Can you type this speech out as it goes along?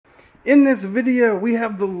In this video, we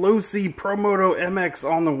have the Losi Promoto MX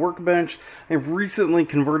on the workbench. I've recently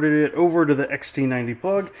converted it over to the XT90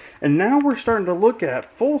 plug, and now we're starting to look at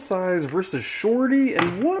full size versus shorty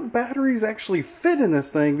and what batteries actually fit in this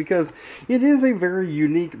thing, because it is a very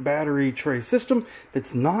unique battery tray system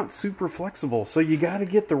that's not super flexible. So you got to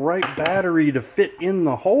get the right battery to fit in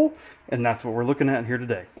the hole, and that's what we're looking at here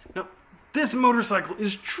today. Now, this motorcycle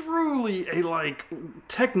is truly a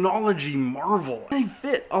technology marvel. They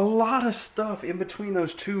fit a lot of stuff in between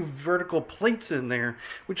those two vertical plates in there,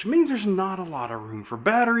 which means there's not a lot of room for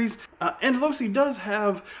batteries. And Losi does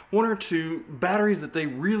have one or two batteries that they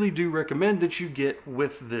really do recommend that you get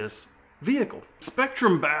with this vehicle.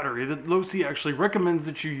 Spektrum battery that Losi actually recommends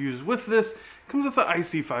that you use with this comes with the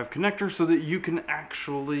IC5 connector so that you can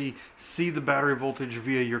actually see the battery voltage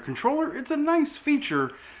via your controller. It's a nice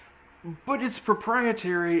feature, but it's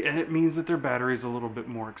proprietary, and it means that their battery is a little bit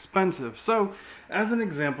more expensive. So, as an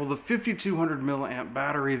example, the 5200 milliamp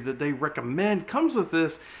battery that they recommend comes with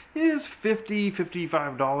this is $50,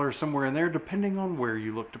 $55, somewhere in there, depending on where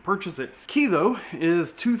you look to purchase it. Key, though,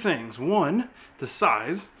 is two things. One, the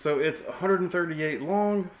size. So it's 138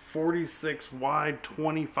 long, 46 wide,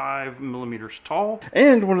 25 millimeters tall.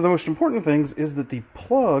 And one of the most important things is that the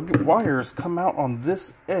plug wires come out on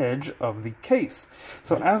this edge of the case.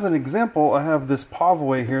 So as an example, I have this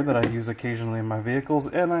Pavway here that I use occasionally in my vehicles,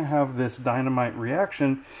 and I have this dynamite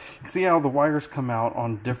reaction. You see how the wires come out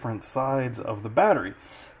on different sides of the battery.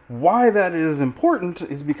 Why that is important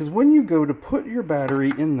is because when you go to put your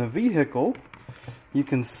battery in the vehicle, you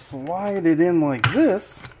can slide it in like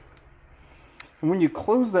this. And when you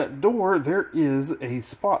close that door, there is a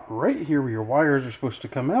spot right here where your wires are supposed to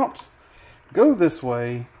come out, go this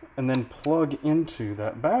way, and then plug into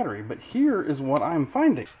that battery. But here is what I'm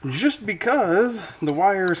finding. Just because the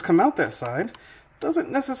wires come out that side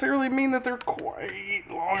doesn't necessarily mean that they're quite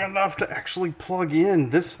long enough to actually plug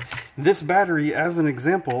in. This battery, as an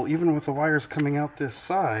example, even with the wires coming out this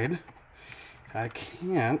side, I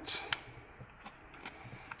can't.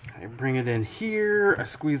 I bring it in here, I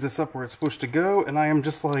squeeze this up where it's supposed to go, and I am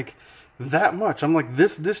just like that much. I'm like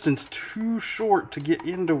this distance too short to get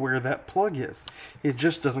into where that plug is. It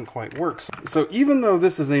just doesn't quite work. So even though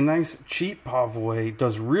this is a nice cheap Pavway,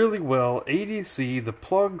 does really well, ADC, the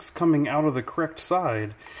plugs coming out of the correct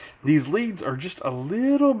side, these leads are just a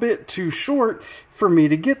little bit too short for me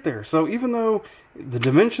to get there. So even though the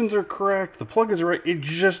dimensions are correct, the plug is right, it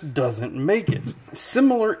just doesn't make it.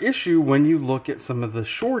 Similar issue when you look at some of the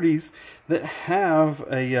shorties that have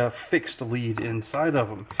a fixed lead inside of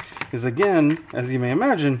them. Is again, as you may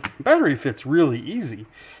imagine, battery fits really easy.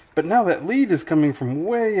 But now that lead is coming from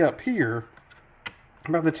way up here.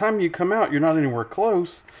 By the time you come out, you're not anywhere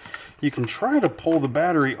close. You can try to pull the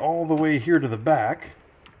battery all the way here to the back,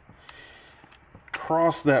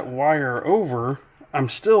 cross that wire over. I'm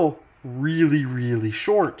still really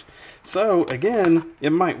short. So again,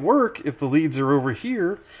 it might work if the leads are over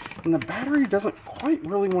here and the battery doesn't quite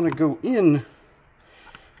really want to go in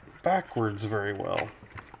backwards very well.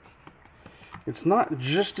 It's not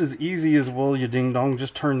just as easy as, well, you ding dong,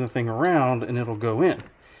 just turn the thing around and it'll go in.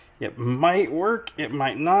 It might work, it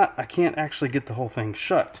might not. I can't actually get the whole thing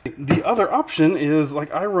shut. The other option is,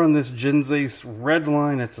 like, I run this Genzace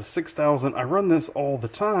Redline. It's a 6000. I run this all the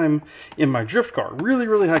time in my drift car.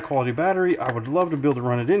 Really high quality battery. I would love to be able to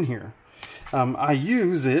run it in here. I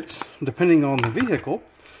use it, depending on the vehicle,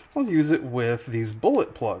 I'll use it with these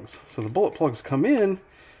bullet plugs. So the bullet plugs come in,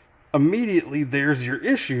 immediately there's your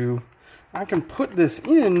issue. I can put this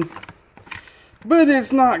in, but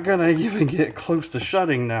it's not gonna even get close to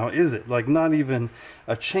shutting now, is it? Like, not even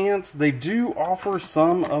a chance. They do offer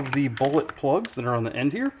some of the bullet plugs that are on the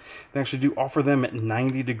end here. They actually do offer them at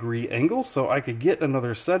 90-degree angles, so I could get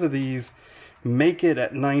another set of these, make it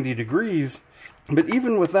at 90 degrees. But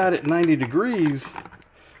even with that at 90 degrees,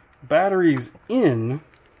 batteries in,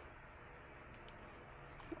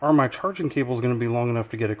 are my charging cables gonna be long enough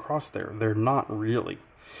to get across there? They're not really.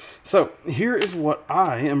 So here is what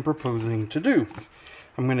I am proposing to do.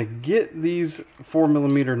 I'm going to get these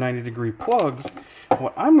 4mm 90-degree plugs.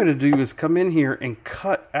 What I'm going to do is come in here and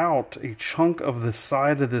cut out a chunk of the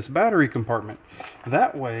side of this battery compartment.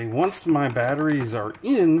 That way, once my batteries are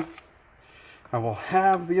in, I will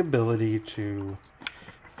have the ability to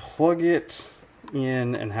plug it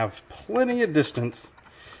in and have plenty of distance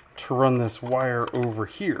to run this wire over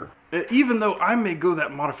here. even though I may go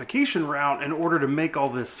that modification route in order to make all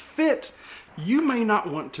this fit, you may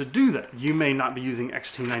not want to do that. You may not be using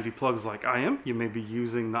XT90 plugs like I am. You may be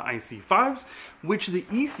using the IC5s, which the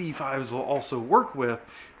EC5s will also work with.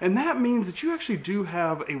 And that means that you actually do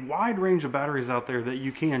have a wide range of batteries out there that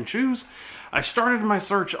you can choose. I started my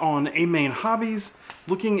search on A-Main Hobbies,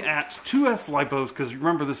 looking at 2S LiPos, because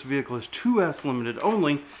remember this vehicle is 2S limited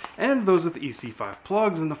only, and those with EC5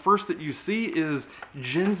 plugs. And the first that you see is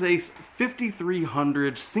Genzace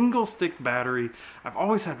 5300 single stick battery. I've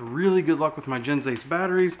always had really good luck with my Genzace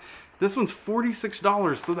batteries. This one's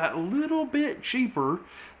 $46, so that little bit cheaper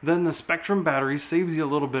than the Spektrum batteries, saves you a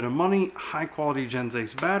little bit of money. High quality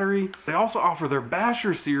Genzace battery. They also offer their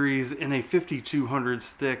Basher series in a 5200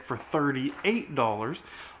 stick for $38.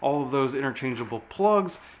 All of those interchangeable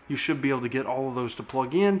plugs. You should be able to get all of those to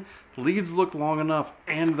plug in. Leads look long enough,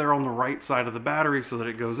 and they're on the right side of the battery so that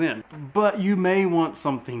it goes in. But you may want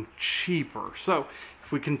something cheaper. So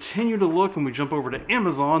if we continue to look and we jump over to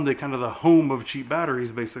Amazon, the kind of the home of cheap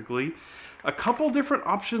batteries basically, a couple different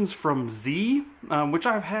options from Z, which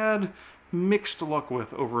I've had mixed luck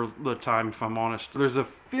with over the time, if I'm honest. There's a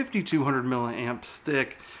 5200 milliamp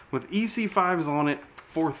stick with EC5s on it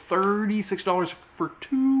for $36 for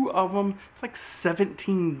 2 of them. It's like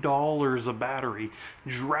 $17 a battery,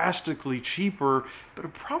 drastically cheaper, but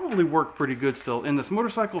it'll probably work pretty good still. And this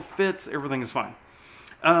motorcycle fits, everything is fine.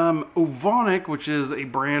 Ovonic, which is a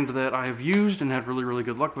brand that I have used and had really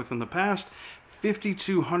good luck with in the past,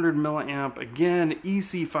 5200 milliamp, again,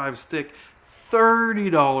 EC5 stick,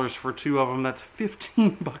 $30 for 2 of them. That's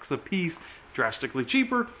 15 bucks a piece, drastically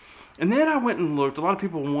cheaper. And then I went and looked. A lot of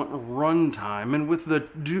people want runtime, and with the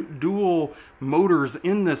dual motors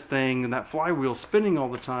in this thing and that flywheel spinning all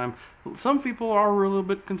the time, some people are a little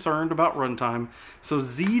bit concerned about runtime. So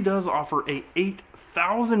Z does offer a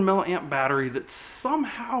 8,000 milliamp battery that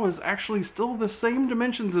somehow is actually still the same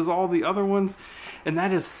dimensions as all the other ones, and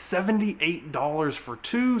that is $78 for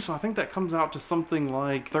 2. So I think that comes out to something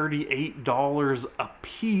like $38 a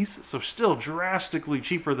piece. So still drastically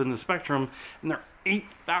cheaper than the Spektrum, and they're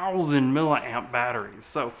 8,000 milliamp batteries.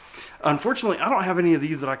 So unfortunately I don't have any of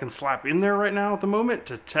these that I can slap in there right now at the moment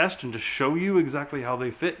to test and to show you exactly how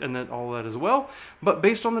they fit and that all that as well. But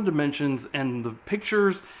based on the dimensions and the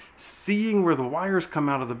pictures, seeing where the wires come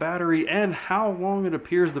out of the battery and how long it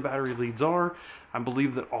appears the battery leads are, I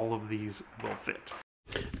believe that all of these will fit.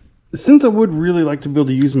 Since I would really like to be able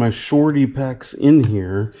to use my Shorty packs in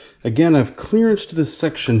here, again, I've clearanced this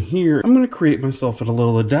section here. I'm going to create myself a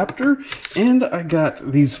little adapter, and I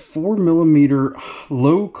got these 4mm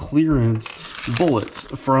low clearance bullets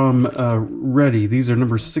from Ready. These are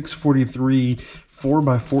number 643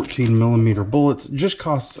 4x14mm bullets. Just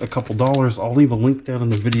costs a couple dollars. I'll leave a link down in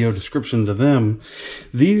the video description to them.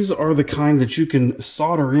 These are the kind that you can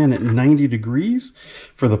solder in at 90 degrees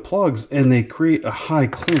for the plugs, and they create a high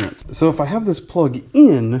clearance. So if I have this plug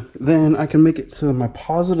in, then I can make it so my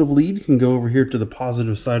positive lead can go over here to the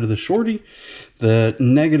positive side of the Shorty, the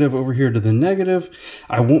negative over here to the negative.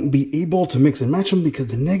 I won't be able to mix and match them because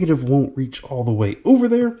the negative won't reach all the way over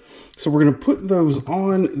there. So we're going to put those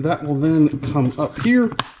on. That will then come up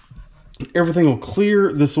here. Everything will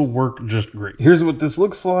clear. This will work just great. Here's what this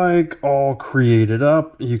looks like all created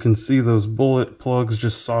up. You can see those bullet plugs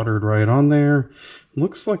just soldered right on there.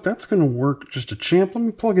 Looks like that's going to work just a champ. Let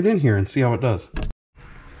me plug it in here and see how it does.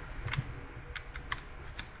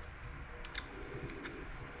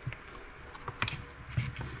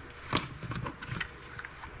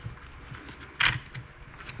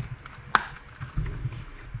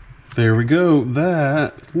 There we go.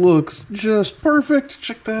 That looks just perfect.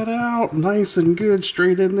 Check that out. Nice and good,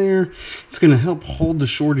 straight in there. It's going to help hold the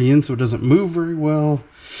Shorty in so it doesn't move very well.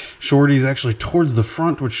 Shorty's actually towards the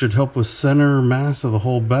front, which should help with center mass of the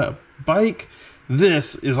whole bike.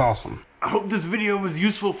 This is awesome. I hope this video was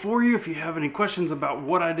useful for you. If you have any questions about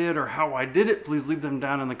what I did or how I did it, please leave them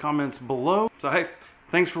down in the comments below. So hey,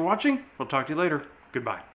 thanks for watching. We'll talk to you later. Goodbye.